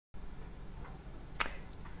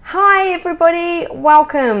Hi everybody,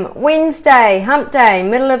 welcome. Wednesday, hump day,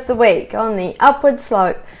 middle of the week on the upward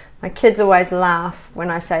slope. My kids always laugh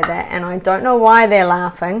when I say that and I don't know why they're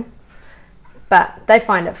laughing, but they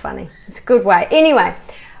find it funny. It's a good way. Anyway,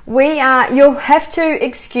 you'll have to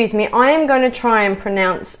excuse me. I am going to try and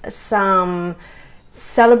pronounce some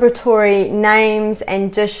celebratory names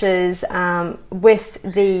and dishes with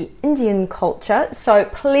the Indian culture, so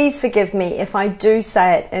please forgive me if I do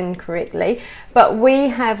say it incorrectly, but we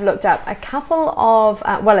have looked up a couple of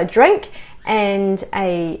a drink and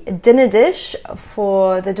a dinner dish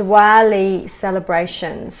for the Diwali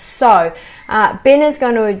celebrations. So Ben is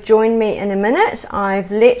going to join me in a minute. I've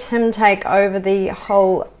let him take over the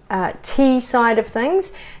whole tea side of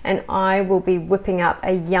things, and I will be whipping up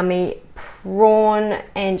a yummy prawn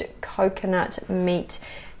and coconut meat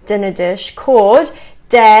dinner dish called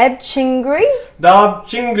Daab Chingri. Daab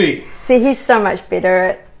Chingri. See, he's so much better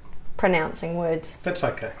at pronouncing words. That's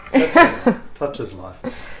okay. That's such is life.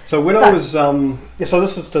 So when I was, so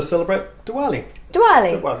this is to celebrate Diwali.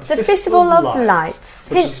 Diwali, the Festival of Lights.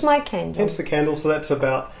 Hence my candle. Hence the candle. So that's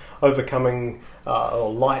about overcoming,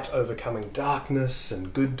 or light overcoming darkness,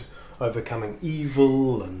 and good overcoming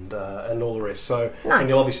evil, and all the rest. So, nice. And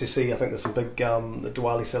you'll obviously see, I think there's some big the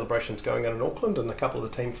Diwali celebrations going on in Auckland, and a couple of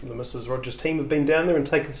the team from the Mrs Rogers team have been down there and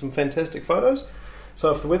taken some fantastic photos. So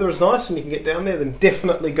if the weather is nice and you can get down there, then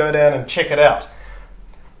definitely go down and check it out.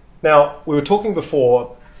 Now, we were talking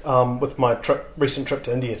before with my recent trip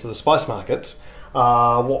to India to the spice markets,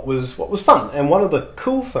 what was fun, and one of the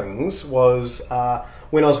cool things was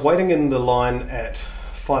when I was waiting in the line at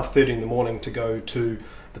 5:30 in the morning to go to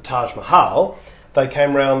the Taj Mahal, they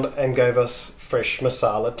came round and gave us fresh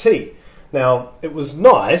masala tea. Now, it was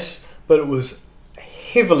nice, but it was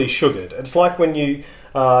heavily sugared. It's like when you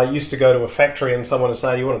used to go to a factory and someone would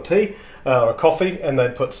say, "You want a tea or a coffee?" and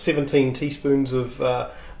they'd put 17 teaspoons of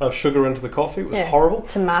sugar into the coffee. It was horrible.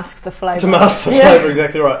 To mask the flavour. To mask the flavour,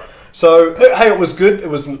 exactly right. So, hey, it was good. It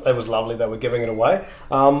was lovely. They were giving it away.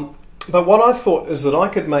 But what I thought is that I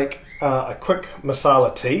could make a quick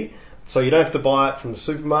masala tea. So you don't have to buy it from the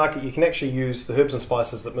supermarket. You can actually use the herbs and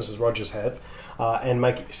spices that Mrs Rogers have and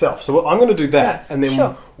make it yourself. So I'm going to do that, yes, and then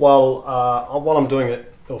while I'm doing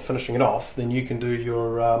it or finishing it off, then you can do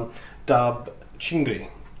your Daab Chingri.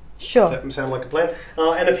 Sure. Does that sound like a plan?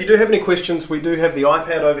 And if you do have any questions, we do have the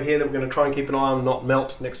iPad over here that we're going to try and keep an eye on, not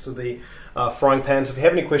melt next to the frying pans. If you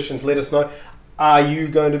have any questions, let us know. Are you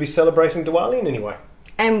going to be celebrating Diwali in any way?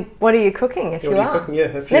 And what are you cooking if you are? Cooking,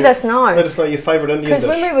 yeah, let us know. Let us know your favourite Indian dish. Because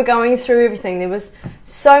when we were going through everything, there was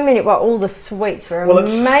so many. Well, all the sweets were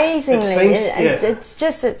amazingly.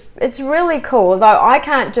 It's really cool. Although I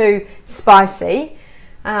can't do spicy.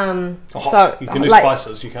 So you can do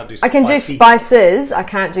spices. You can't do spicy. I can do spices. I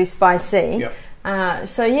can't do spicy. Yeah.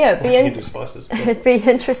 So yeah, it'd be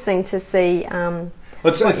interesting to see.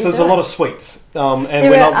 There's a lot of sweets, and a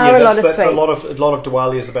lot of sweets. A lot of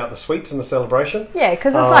Diwali is about the sweets and the celebration. Yeah,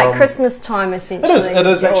 because it's like Christmas time essentially. It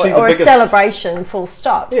is actually or a celebration, full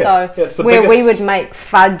stop. Yeah, so where we would make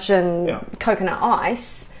fudge and coconut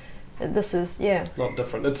ice, this is not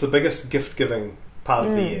different. It's the biggest gift giving part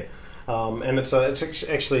of the year, and it's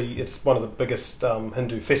one of the biggest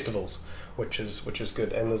Hindu festivals, which is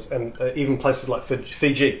good. And even places like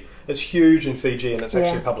Fiji, it's huge in Fiji, and it's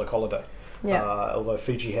actually a public holiday. Yeah. Although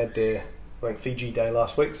Fiji had their Fiji Day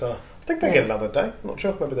last week, so I think they get another day. I'm not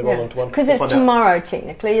sure. Maybe they roll into one. Because it's tomorrow,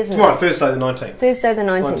 technically, isn't it? Tomorrow, Thursday the 19th. Thursday the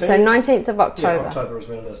 19th. So 19th of October. Yeah, October is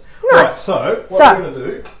when it is. Nice. Right, so what I'm going to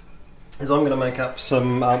do is I'm going to make up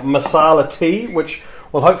some masala tea, which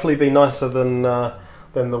will hopefully be nicer than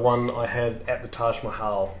the one I had at the Taj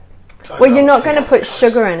Mahal. Well, you're not going to put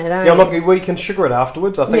sugar in it, are you? Yeah, we can sugar it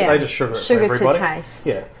afterwards. I think they just sugar it for everybody. To taste.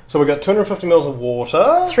 Yeah. So we've got 250 mils of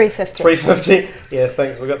water. 350. 350. Yeah,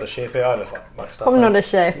 thanks. We've got the chef here. I just like my stuff. I'm not a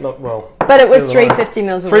chef. Not well. But it was 350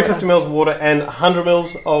 mils of water. 350 mils of water and 100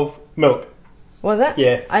 mils of milk. Was it?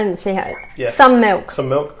 Yeah. I didn't see how. Yeah. Some milk. Some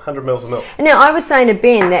milk. 100 mils of milk. Now, I was saying to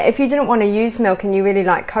Ben that if you didn't want to use milk and you really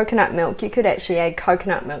like coconut milk, you could actually add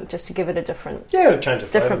coconut milk just to give it a different change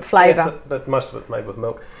of different flavour. Yeah, but most of it's made with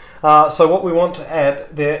milk. So what we want to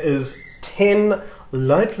add there is 10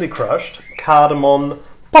 lightly crushed cardamom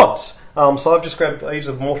pods. So I've just grabbed these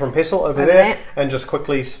of mortar and pestle over there and just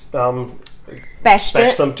quickly bash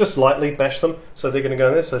them, just lightly bash them. So they're going to go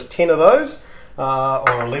in there. So there's 10 of those,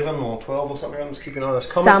 or 11 or 12 or something. I'm just keeping an eye on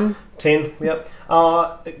those comments. 10, yep.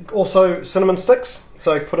 Also cinnamon sticks.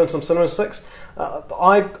 So put in some cinnamon sticks.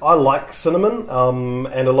 I like cinnamon,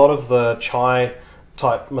 and a lot of the chai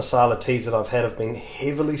type masala teas that I've had have been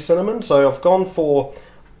heavily cinnamon. So I've gone for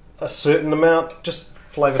a certain amount, just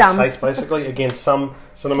flavour to taste basically. Again, some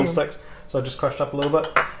cinnamon sticks. so just crushed up a little bit.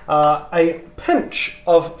 A pinch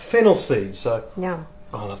of fennel seeds. So Yum.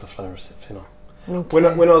 oh, I love the flavour of fennel. Me too.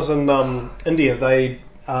 When I was in India, they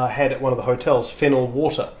had at one of the hotels fennel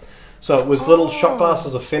water. So it was little shot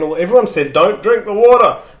glasses of fennel. Everyone said, don't drink the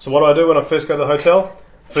water. So what do I do when I first go to the hotel?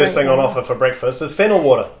 First thing on offer for breakfast is fennel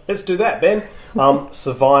water. Let's do that, Ben.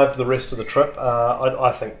 Survived the rest of the trip.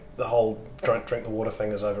 I think the whole drink the water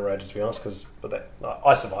thing is overrated, to be honest, but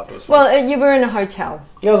I survived. It was fine. Well, you were in a hotel.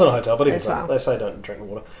 Yeah, I was in a hotel, but even as so, well. they say don't drink the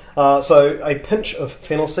water. So a pinch of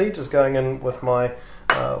fennel seeds is going in with my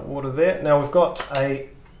water there. Now we've got a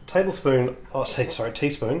teaspoon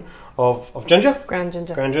of ginger. Ground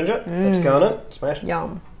ginger. Ground ginger. It's going in. Smash.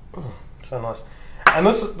 Yum. Oh, so nice. And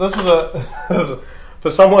this is for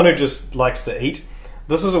someone who just likes to eat.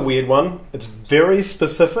 This is a weird one. It's very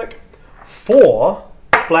specific. 4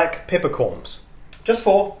 black peppercorns. Just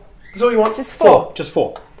 4. That's all you want. Just 4. Just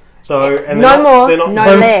 4. So and no more, they're not,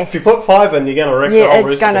 no less. If you put 5 in, you're going to wreck the Yeah, whole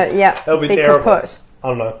it's recipe. gonna. Yeah, That'll be terrible. kaput. I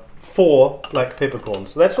don't know. 4 black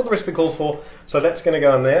peppercorns. So that's what the recipe calls for. So that's going to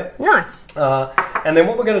go in there. Nice. And then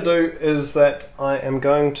what we're going to do is that I am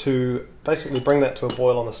going to basically bring that to a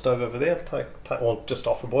boil on the stove over there. Well, just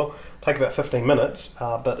off the boil. Take about 15 minutes,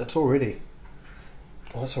 but it's already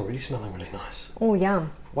smelling really nice. Oh,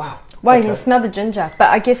 yum. Wow. Well, Okay. you can smell the ginger, but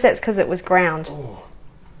I guess that's because it was ground. Oh.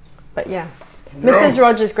 But yeah. Mrs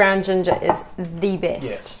Rogers ground ginger is the best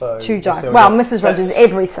Yes, so to you die. see Well, what Mrs Rogers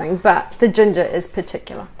everything, but the ginger is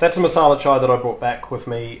particular. That's a masala chai that I brought back with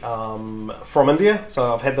me from India,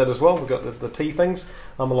 so I've had that as well. We've got the tea things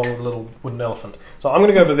along with the little wooden elephant. So I'm going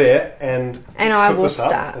to go over there and I cook will this up,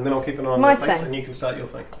 start and then I'll keep an eye on my the things, thing. and you can start your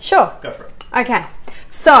thing. Sure. Go for it. Okay.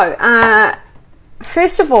 So,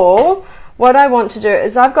 first of all, what I want to do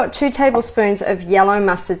is I've got 2 tablespoons of yellow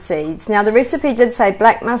mustard seeds. Now, the recipe did say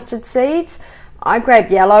black mustard seeds. I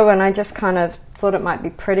grabbed yellow and I just kind of thought it might be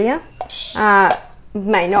prettier.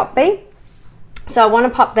 May not be. So I want to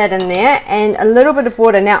pop that in there and a little bit of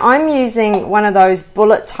water. Now I'm using one of those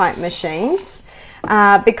bullet type machines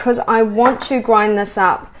because I want to grind this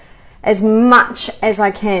up as much as I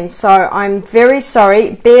can. So I'm very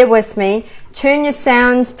sorry, bear with me. Turn your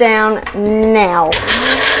sound down now.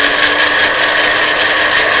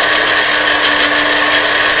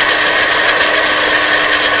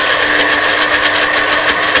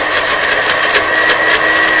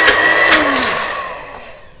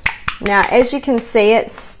 Now, as you can see,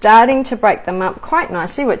 it's starting to break them up quite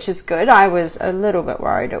nicely, which is good. I was a little bit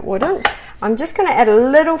worried it wouldn't. I'm just going to add a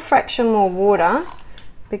little fraction more water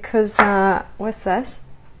because with this,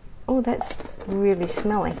 oh, that's really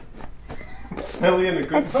smelly. Smelly in a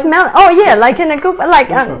good way? It's smelly. Oh yeah, like in a good, like.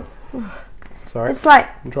 Sorry. It's like.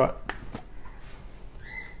 Try it.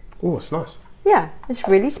 Oh, it's nice. Yeah, it's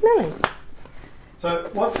really smelly. So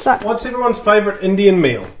what's everyone's favourite Indian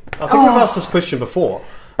meal? I think we've asked this question before.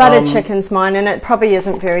 Butter chicken's mine, and it probably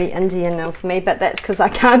isn't very Indian of me, but that's because I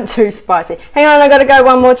can't do spicy. Hang on, I got to go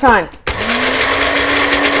one more time.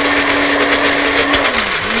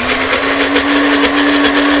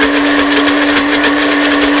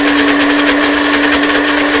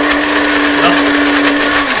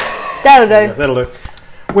 That'll do. Yeah, that'll do.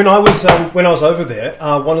 When I was over there,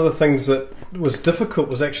 one of the things that was difficult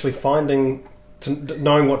was actually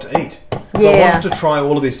knowing what to eat. So I wanted to try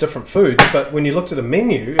all of these different foods, but when you looked at a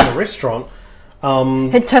menu in a restaurant,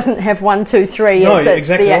 it doesn't have 1, 2, 3. No, it's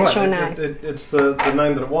exactly the right. actual name. It's the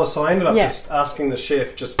name that it was. So I ended up just asking the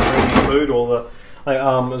chef just bring me food, or it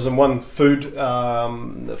was in one food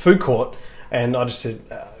court, and I just said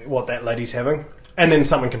what that lady's having, and then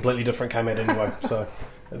something completely different came out anyway. So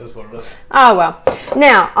it is what it is. Oh well.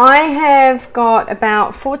 Now I have got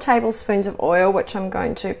about 4 tablespoons of oil, which I'm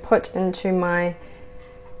going to put into my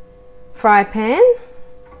fry pan,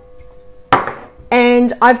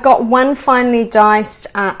 and I've got 1 finely diced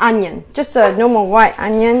onion, just a normal white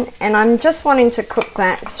onion, and I'm just wanting to cook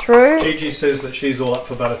that through. Gigi says that she's all up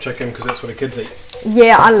for butter chicken because that's what her kids eat.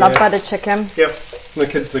 Yeah, I love butter chicken. Yep, the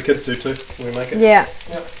kids do too when we make it. Yeah.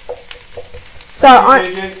 Yep. So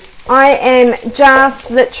I am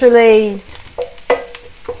just literally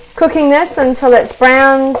cooking this until it's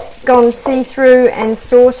browned, gone see-through and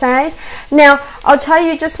sautéed. Now, I'll tell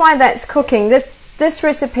you just why that's cooking. This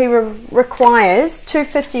recipe requires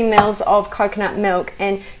 250 mils of coconut milk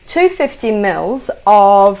and 250 mils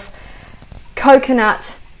of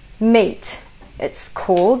coconut meat, it's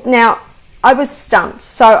called. Now, I was stumped,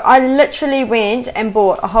 so I literally went and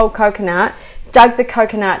bought a whole coconut, dug the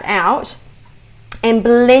coconut out, and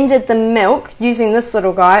blended the milk using this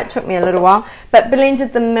little guy. It took me a little while, but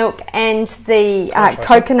blended the milk and the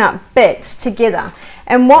coconut bits together,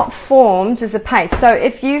 and what forms is a paste. So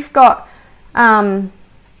if you've got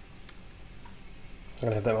I'm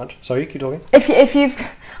going to have that much. So you keep talking. If you've,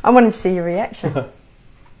 I want to see your reaction.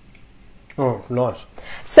 Oh, nice.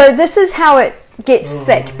 So this is how it gets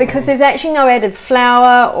thick, because there's actually no added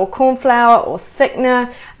flour or corn flour or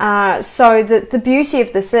thickener. So the beauty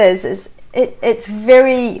of this is it's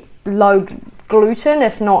very low gluten,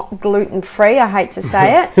 if not gluten free. I hate to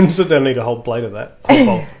say it. And so don't need a whole plate of that. Whole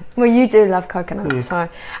bowl. Well, you do love coconut, so.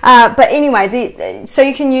 But anyway, so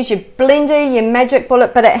you can use your blender, your magic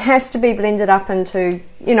bullet, but it has to be blended up into,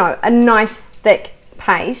 you know, a nice thick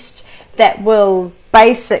paste that will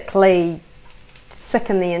basically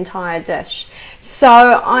thicken the entire dish. So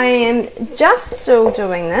I am just still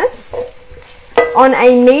doing this on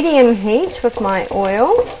a medium heat with my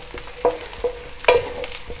oil.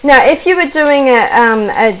 Now, if you were doing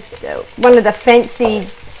one of the fancy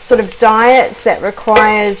sort of diets that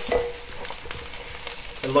requires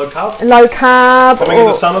low carb. Low carb. Coming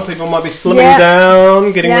into summer, people might be slimming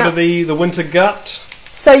down, getting rid of the winter gut.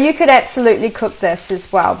 So you could absolutely cook this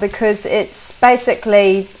as well, because it's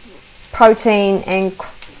basically protein and,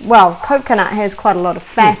 well, coconut has quite a lot of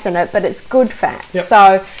fat in it, but it's good fat. Yep.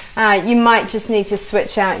 So you might just need to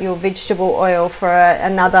switch out your vegetable oil for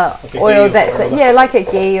another like oil that's like a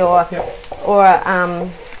ghee or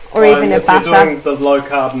even a butter. If you're doing the low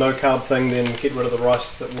carb, no carb thing, then get rid of the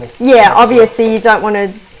rice. That will. Yeah, obviously you don't want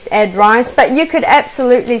to add rice, but you could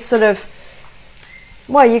absolutely sort of,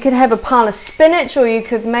 well, you could have a pile of spinach, or you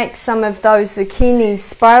could make some of those zucchini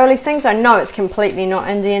spirally things. I know it's completely not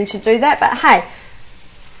Indian to do that, but hey,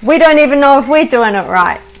 we don't even know if we're doing it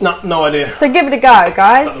right. No idea. So give it a go,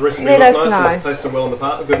 guys. But the recipe Let us nice, know. It's tasted well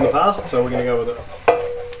good in the past, so we're going to go with it.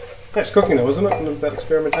 That's cooking though, isn't it? About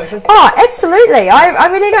experimentation. Oh, absolutely. I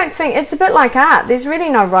really don't think, it's a bit like art. There's really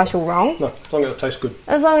no right or wrong. No, as long as it tastes good.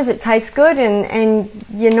 As long as it tastes good and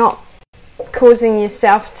you're not causing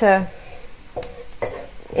yourself to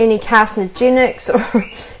any carcinogenics or,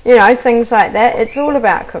 you know, things like that. It's all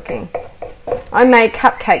about cooking. I made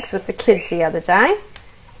cupcakes with the kids the other day,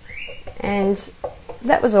 and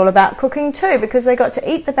that was all about cooking too, because they got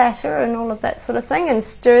to eat the batter and all of that sort of thing, and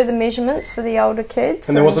stir the measurements for the older kids.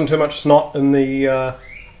 And there wasn't too much snot in the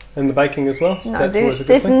baking as well. No,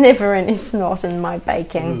 there's never any snot in my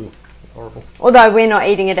baking. Ooh, horrible. Although we're not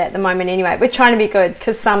eating it at the moment anyway. We're trying to be good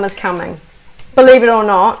because summer's coming. Believe it or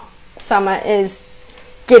not, summer is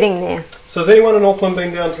getting there. So has anyone in Auckland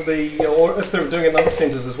been down to the, or if they're doing it in other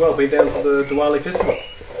centres as well, been down to the Diwali festival?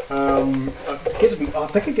 I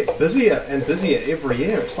think it gets busier and busier every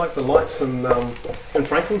year. It's like the lights in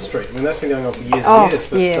Franklin Street. I mean, that's been going on for years and years.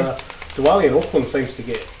 But Diwali in Auckland seems to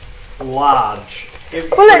get large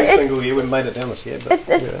every single year. We've made it down this year. But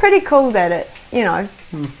it's pretty cool that it, you know,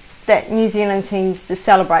 that New Zealand seems to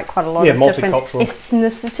celebrate quite a lot of different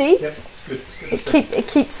ethnicities. Yep. Good. It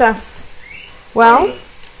keeps us, well,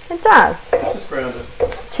 it does. It's just grounded.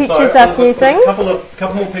 Teaches us new things. A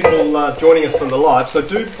couple more people joining us on the live, so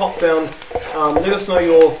do pop down. Let us know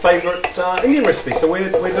your favourite Indian recipe. So we're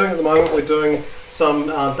doing at the moment. We're doing some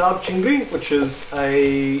Daab Chingri, which is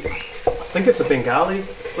I think it's a Bengali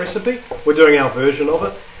recipe. We're doing our version of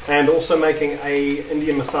it, and also making a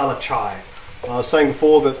Indian Masala Chai. I was saying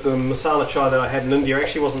before that the Masala Chai that I had in India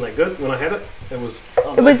actually wasn't that good when I had it. It was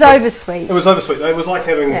oversweet. It was oversweet. It was like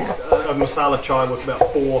having a Masala Chai with about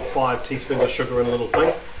 4 or 5 teaspoons of sugar in a little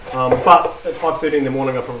thing. But at 5:30 in the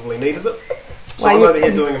morning I probably needed it. So I'm over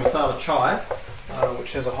here doing a Masala Chai,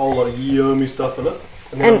 which has a whole lot of yummy stuff in it.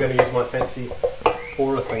 And then I'm going to use my fancy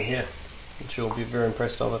pourer thing here, which you'll be very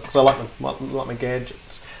impressed of it, because I like my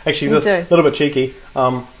gadgets. Actually, a little bit cheeky.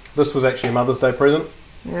 This was actually a Mother's Day present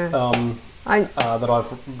that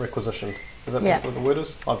I've requisitioned. Is that what the word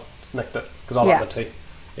is? I've nicked it because I like the tea.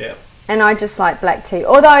 Yeah. And I just like black tea,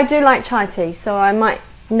 although I do like chai tea, so I might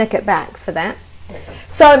nick it back for that. Okay.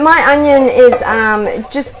 So my onion is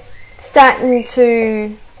just starting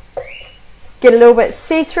to get a little bit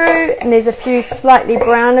see-through, and there's a few slightly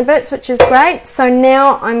browner bits, which is great. So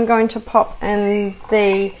now I'm going to pop in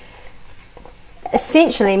the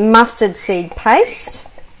essentially mustard seed paste.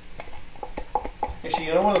 Actually,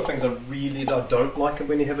 you know, one of the things I don't like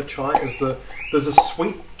when you have a chai is there's a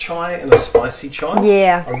sweet chai and a spicy chai.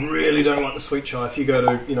 Yeah. I really don't like the sweet chai. If you go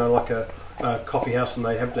to, you know, like a coffee house and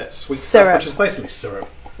they have that sweet syrup, which is basically syrup.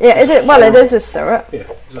 Yeah, it is a syrup. Yeah,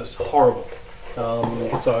 it's horrible.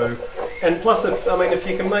 So, and plus, if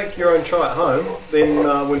you can make your own chai at home, then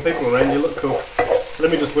when people are around, you look cool.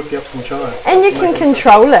 Let me just whip you up some chai. And you can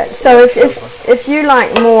control it. So if you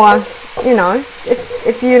like more, you know,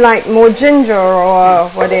 if you like more ginger or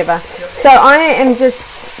whatever. Yep. So I am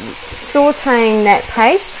just sautéing that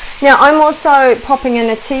paste. Now I'm also popping in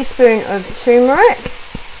a teaspoon of turmeric,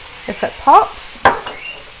 if it pops.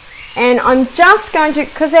 And And I'm just going to,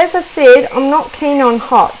 because as I said, I'm not keen on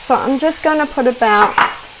hot, so I'm just going to put about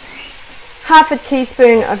half a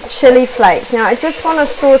teaspoon of chili flakes. Now I just want to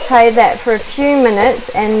saute that for a few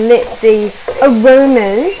minutes and let the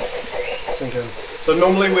aromas sink in. So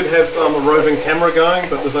normally we'd have a roving camera going,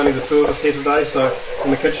 but there's only the two of us here today, so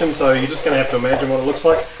in the kitchen, so you're just going to have to imagine what it looks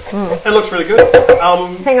like. It looks really good.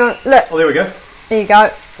 Hang on, look. Oh, there we go. There you go.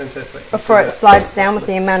 Fantastic. Before it slides down with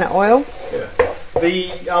the amount of oil. Yeah.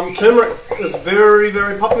 The turmeric is very,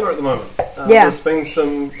 very popular at the moment. There's been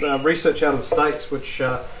some research out of the States which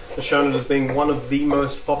has shown it as being one of the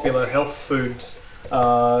most popular health foods,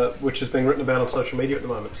 which is being written about on social media at the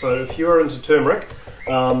moment. So if you're into turmeric,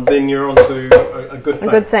 then you're onto a good thing.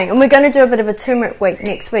 A good thing. And we're going to do a bit of a turmeric week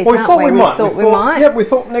next week, well, aren't we? We thought we might. Yeah, we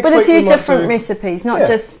thought next week with a few we different might recipes, not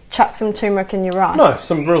just chuck some turmeric in your rice. No,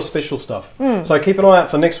 some real special stuff. So keep an eye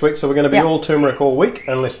out for next week. So we're going to be all turmeric all week,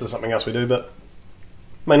 unless there's something else we do, but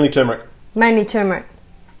mainly turmeric. Mainly turmeric.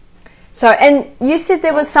 So, and you said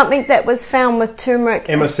there was something that was found with turmeric.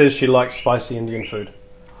 Emma says she likes spicy Indian food.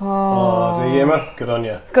 Oh, do you, Emma? Good on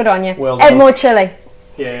you. Good on you. Well Add done. more chili.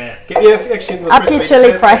 Yeah. Actually, in the up your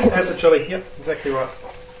chili flakes. Add the chili. Yep, exactly right.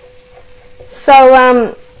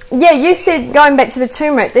 So, yeah, you said, going back to the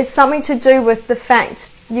turmeric, there's something to do with the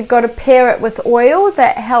fact you've got to pair it with oil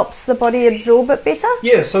that helps the body absorb it better?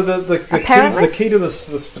 Yeah, so the key to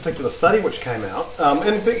this particular study which came out,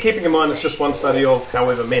 and keeping in mind it's just one study of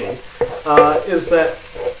however many, is that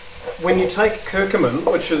when you take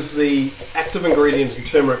curcumin, which is the active ingredient in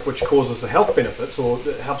turmeric which causes the health benefits, or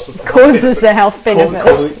it helps with the health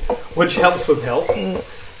benefits. Which helps with health.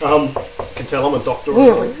 Can tell I'm a doctor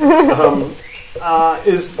or something.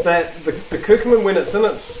 Is that the curcumin, when it's in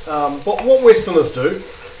its... what Westerners do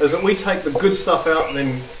is that we take the good stuff out and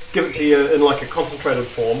then give it to you in like a concentrated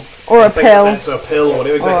form. Or a pill. That's a pill or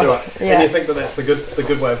whatever, exactly right. Yeah. And you think that that's the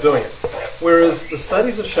good way of doing it. Whereas the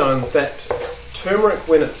studies have shown that turmeric,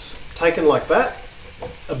 when it's taken like that,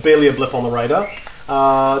 barely a blip on the radar.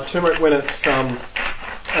 Turmeric, when it's...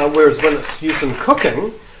 whereas when it's used in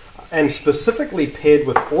cooking, and specifically paired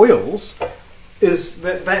with oils,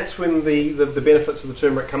 that's when the benefits of the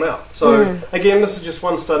turmeric come out. So again, this is just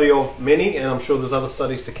one study of many, and I'm sure there's other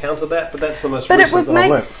studies to counter that, but that's the most recent. But it would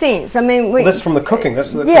make sense. I mean, that's from the cooking.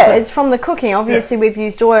 That's yeah, it's from the cooking. Obviously, we've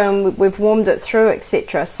used oil and we've warmed it through,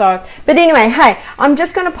 etc. So, but anyway, hey, I'm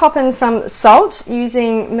just going to pop in some salt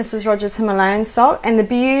using Mrs Rogers Himalayan salt, and the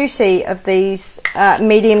beauty of these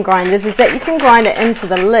medium grinders is that you can grind it into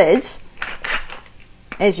the lid,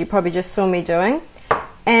 as you probably just saw me doing,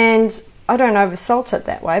 and I don't over salt it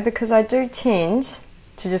that way because I do tend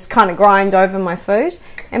to just kind of grind over my food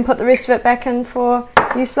and put the rest of it back in for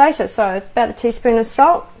use later. So about a teaspoon of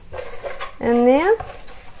salt in there.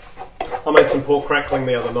 I made some pork crackling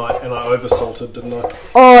the other night and I over salted, didn't I?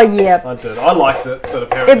 Oh yeah. I did. I liked it, but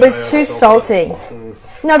apparently it was too salty.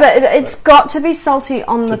 No, but it's got to be salty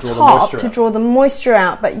on the top to draw the moisture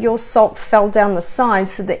out, but your salt fell down the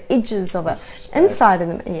sides to the edges of it. Inside of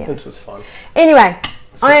them, yeah. It was fun. Anyway,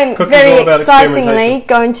 so I am very excitingly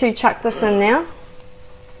going to chuck this in now.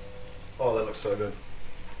 Oh, that looks so good.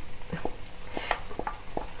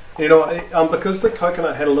 You know, because the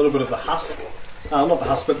coconut had a little bit of the husk, not the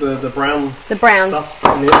husk, but the brown stuff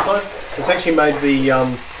on the inside, it's actually made the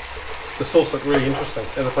sauce look really interesting,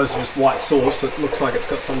 as opposed to just white sauce. It looks like it's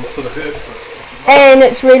got some sort of herb to it. And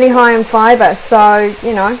it's really high in fibre, so,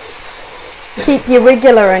 you know, keep you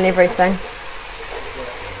regular and everything.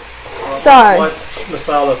 So,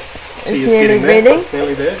 masala tea is nearly ready. It's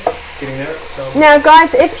nearly there. It's getting there. So now,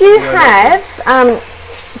 guys, if you have,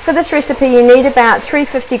 for this recipe, you need about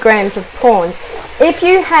 350 grams of prawns. If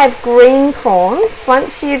you have green prawns,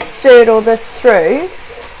 once you've stirred all this through,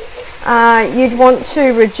 you'd want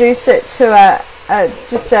to reduce it to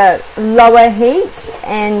just a lower heat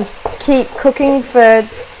and keep cooking for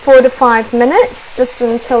 4 to 5 minutes, just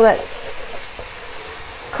until it's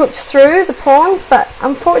cooked through the prawns. But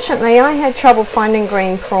unfortunately I had trouble finding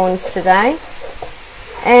green prawns today,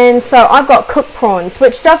 and so I've got cooked prawns,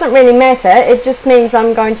 which doesn't really matter. It just means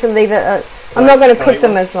I'm going to leave it I'm not going to cook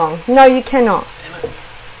them as long. No, you cannot.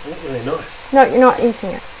 That's really nice. No, you're not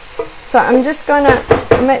eating it. So I'm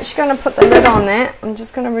actually going to put the lid on that. I'm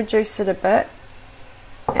just going to reduce it a bit,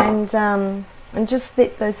 and just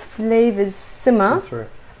let those flavours simmer. Through.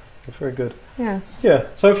 It's very good. Yes. Yeah.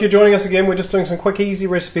 So if you're joining us again, we're just doing some quick, easy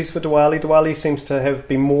recipes for Diwali. Diwali seems to have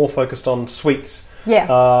been more focused on sweets Yeah.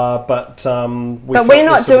 But we're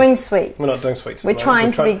not doing sweets. We're not doing sweets. We're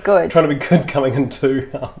trying to be good. Trying to be good coming into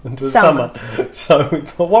summer. So we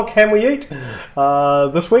thought, what can we eat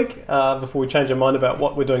this week before we change our mind about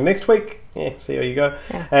what we're doing next week? Yeah, see how you go.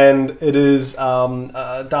 Yeah. And it is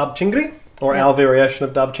Daab Chingri, or our variation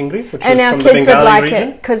of Daab Chingri, which is from the Bengali region. And our kids would like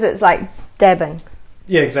it because it's like dabbing.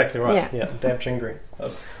 Yeah, exactly right. Yeah, Daab Chingri.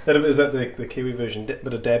 Is that the Kiwi version? Bit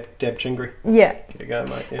of Daab Chingri. Yeah. Get it going,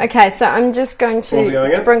 mate. Yeah. Okay, so I'm just going to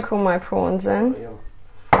sprinkle my prawns in.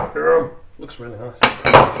 Looks really nice.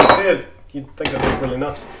 See it? You'd think it looks really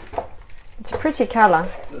nice. It's a pretty colour.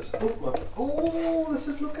 Oh, this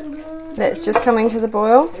is looking good. That's just coming to the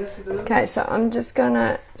boil. Yes, it is. Okay, so I'm just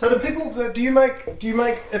gonna. So do you make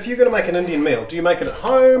if you're gonna make an Indian meal? Do you make it at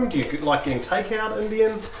home? Do you like getting takeout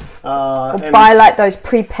Indian? Or buy like those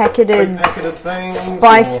pre-packeted things,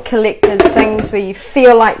 spice collected things where you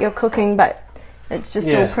feel like you're cooking, but it's just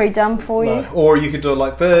all pre-done for you. Or you could do it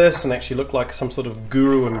like this and actually look like some sort of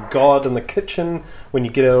guru and god in the kitchen when you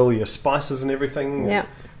get out all your spices and everything. Yeah.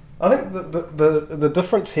 I think the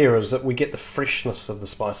difference here is that we get the freshness of the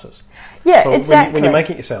spices. Yeah, so exactly. When you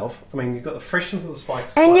make it yourself, I mean, you've got the freshness of the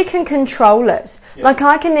spices. And you can control it. Yeah. Like,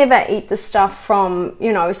 I can never eat the stuff from,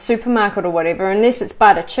 a supermarket or whatever, unless it's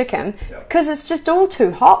butter chicken, because it's just all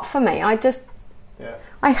too hot for me. I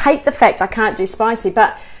hate the fact I can't do spicy,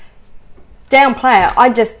 but downplay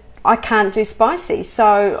it, I can't do spicy,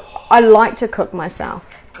 so I like to cook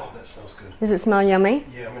myself. God, that smells good. Does it smell yummy?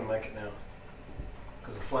 Yeah, I'm going to make it now.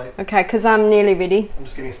 Okay, because I'm nearly ready. I'm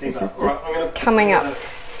just getting steamed up. This is just coming up.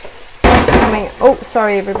 Oh,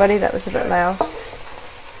 sorry everybody, that was a bit loud.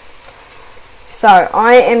 So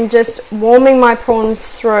I am just warming my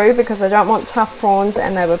prawns through because I don't want tough prawns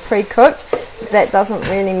and they were pre-cooked. That doesn't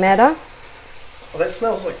really matter. Oh, that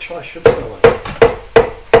smells like chai sugar.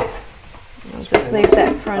 I'll just leave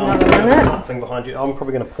that for another minute. Nothing behind you. I'm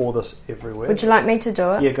probably going to pour this everywhere. Would you like me to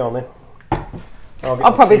do it? Yeah, go on then.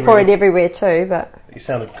 I'll probably pour it everywhere too, but... You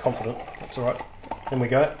sounded confident. That's all right. In we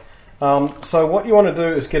go. So what you want to do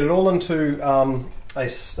is get it all into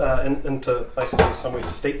into basically somewhere to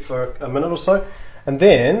steep for a minute or so, and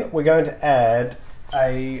then we're going to add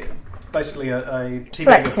basically a tea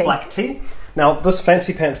bag of black tea. Now this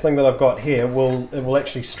fancy pants thing that I've got here will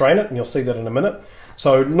actually strain it, and you'll see that in a minute.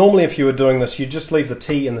 So normally, if you were doing this, you just leave the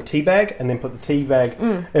tea in the tea bag, and then put the tea bag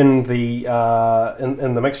in the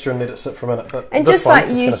in the mixture and let it sit for a minute. But and just like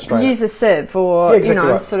use a sieve or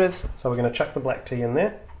exactly right. sort of. So we're going to chuck the black tea in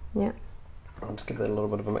there. Yeah. I'll just give that a little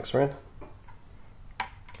bit of a mix around.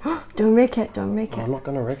 Don't wreck it. Don't wreck it. I'm not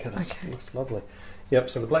going to wreck it. It looks lovely. Yep.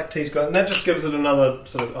 So the black tea's got, and that just gives it another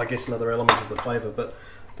sort of, I guess, another element of the flavour. But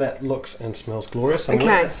that looks and smells glorious. I'm going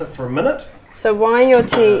to let that sit for a minute. So while your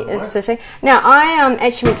tea is sitting... Now, I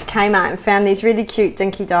actually went to Kmart and found these really cute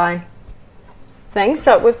dinky dye things.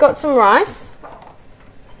 So we've got some rice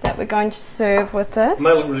that we're going to serve with this. And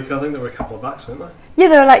they look really cool. I think they were a couple of bucks, weren't they? Yeah,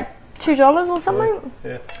 they were like $2 or something.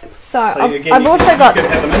 Yeah. So I've also got... You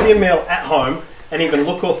could have an Indian meal at home and even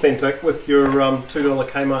look authentic with your $2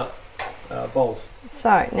 Kmart bowls.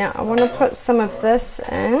 So now I want to put some of this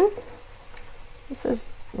in. This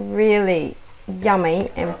is really yummy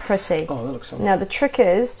and pretty. Oh, that looks nice. Now the trick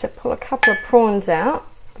is to pull a couple of prawns out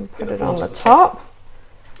and put it on the top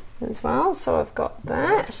as well. So I've got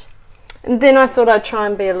that. And then I thought I'd try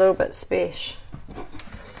and be a little bit special.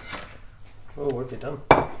 Oh, what have you done?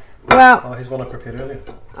 Well, oh, here's one I prepared earlier.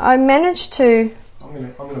 I managed to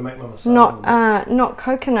I'm gonna make my masala. not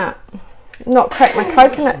crack my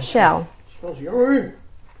coconut shell. Smells yummy.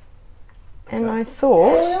 And I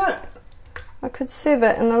thought I could serve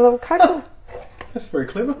it in a little coconut. That's very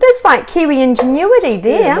clever. There's like Kiwi ingenuity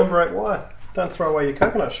there. Yeah, number 8 why. Don't throw away your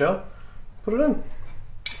coconut shell. Put it in.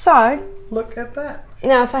 So look at that.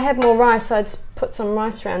 Now, if I had more rice, I'd put some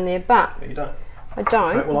rice around there, but you don't. I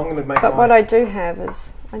don't. Right, well, I'm going to make. But what I do have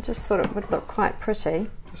is, I just thought it would look quite pretty.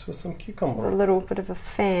 Just with some cucumber. I'm a little bit of a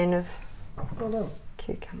fan of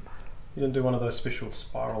cucumber. You didn't do one of those special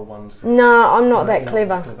spiral ones? No, I'm not that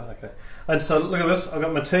clever. Okay. And so look at this. I've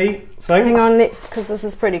got my tea thing. Hang on, because this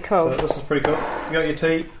is pretty cool. So this is pretty cool. You got your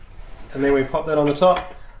tea, and then we pop that on the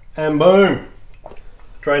top, and boom,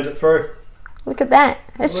 drains it through. Look at that.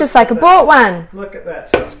 It's just like a bought one. Look at that.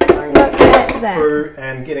 So it's going through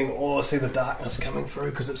and getting see the darkness coming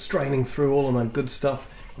through because it's straining through all of my good stuff.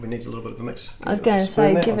 We need a little bit of a mix. I was going to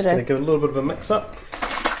say, give it a little bit of a mix up.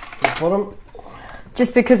 The bottom.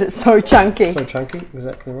 Just because it's so chunky. So chunky,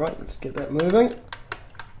 exactly right. Let's get that moving.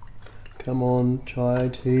 Come on, chai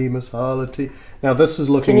tea, masala tea. Now this is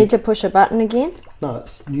looking... Do you need to push a button again? No,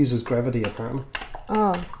 it uses gravity apparently.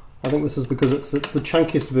 Oh. I think this is because it's the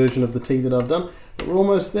chunkiest version of the tea that I've done. But we're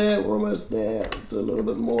almost there, we're almost there. Do a little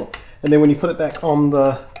bit more. And then when you put it back on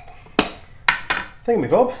the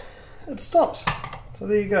thingamabob, it stops. So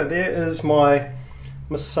there you go. There is my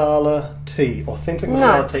masala tea, authentic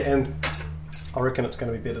masala tea. And I reckon it's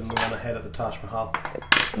going to be better than the one I had at the Taj Mahal.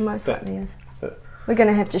 It most certainly is. We're going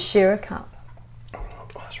to have to share a cup. Oh,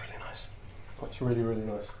 it's really nice. It's really, really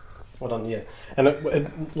nice. Well done, yeah. And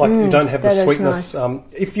you don't have the sweetness. Nice.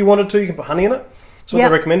 If you wanted to, you can put honey in it. So I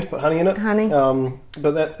recommend to put honey in it. Honey.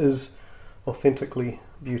 But that is authentically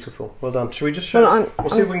beautiful. Well done. Should we just show? We'll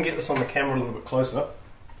see if we can get this on the camera a little bit closer.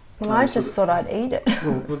 Well, I just thought I'd eat it.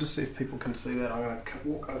 We'll just see if people can see that. I'm going to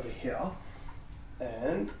walk over here,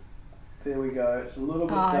 and there we go. It's a little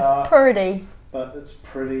bit dark. It's pretty. But it's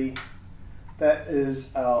pretty. That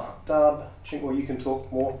is our Daab Chingri. Well, you can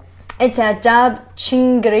talk more. It's our Daab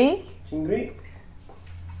Chingri. Chingri.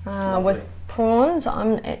 With prawns.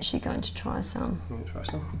 I'm actually going to try some. Let me try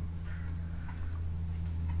some.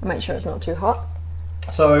 Make sure it's not too hot.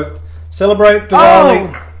 So, celebrate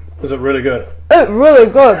Diwali. Oh. Is it really good? It's really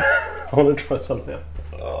good. I want to try some now.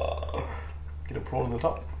 Get a prawn on the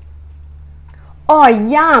top. Oh,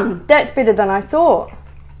 yum. That's better than I thought.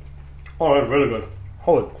 Oh, that's really good.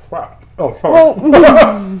 Holy crap. Oh, sorry. Well,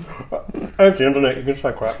 it's the internet, you can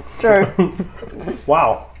say crap. True.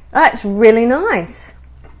 Wow. That's really nice.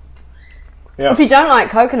 Yeah. If you don't like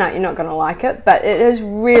coconut, you're not going to like it, but it is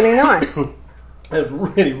really nice. It's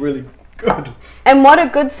really, really good. And what a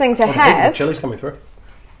good thing to have. The chili's coming through.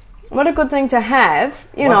 What a good thing to have,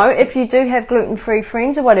 you know, if you do have gluten-free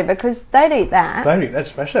friends or whatever, because they'd eat that. They'd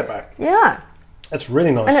smash that back. Yeah. That's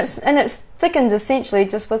really nice. And it's thickened essentially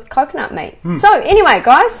just with coconut meat. So anyway,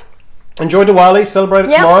 guys. Enjoy Diwali, celebrate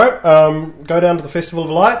it tomorrow. Go down to the Festival of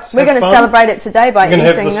Lights. We're going to celebrate it today by eating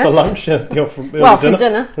this. We're going to have this for lunch. For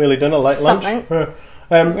dinner. Early dinner, late lunch. Have a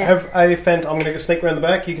I'm going to sneak around the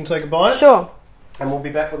back. You can say goodbye. Sure. And we'll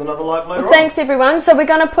be back with another live later on. Thanks everyone. So we're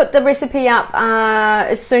going to put the recipe up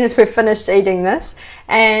as soon as we've finished eating this.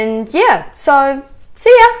 And yeah, so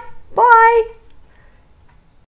see ya. Bye.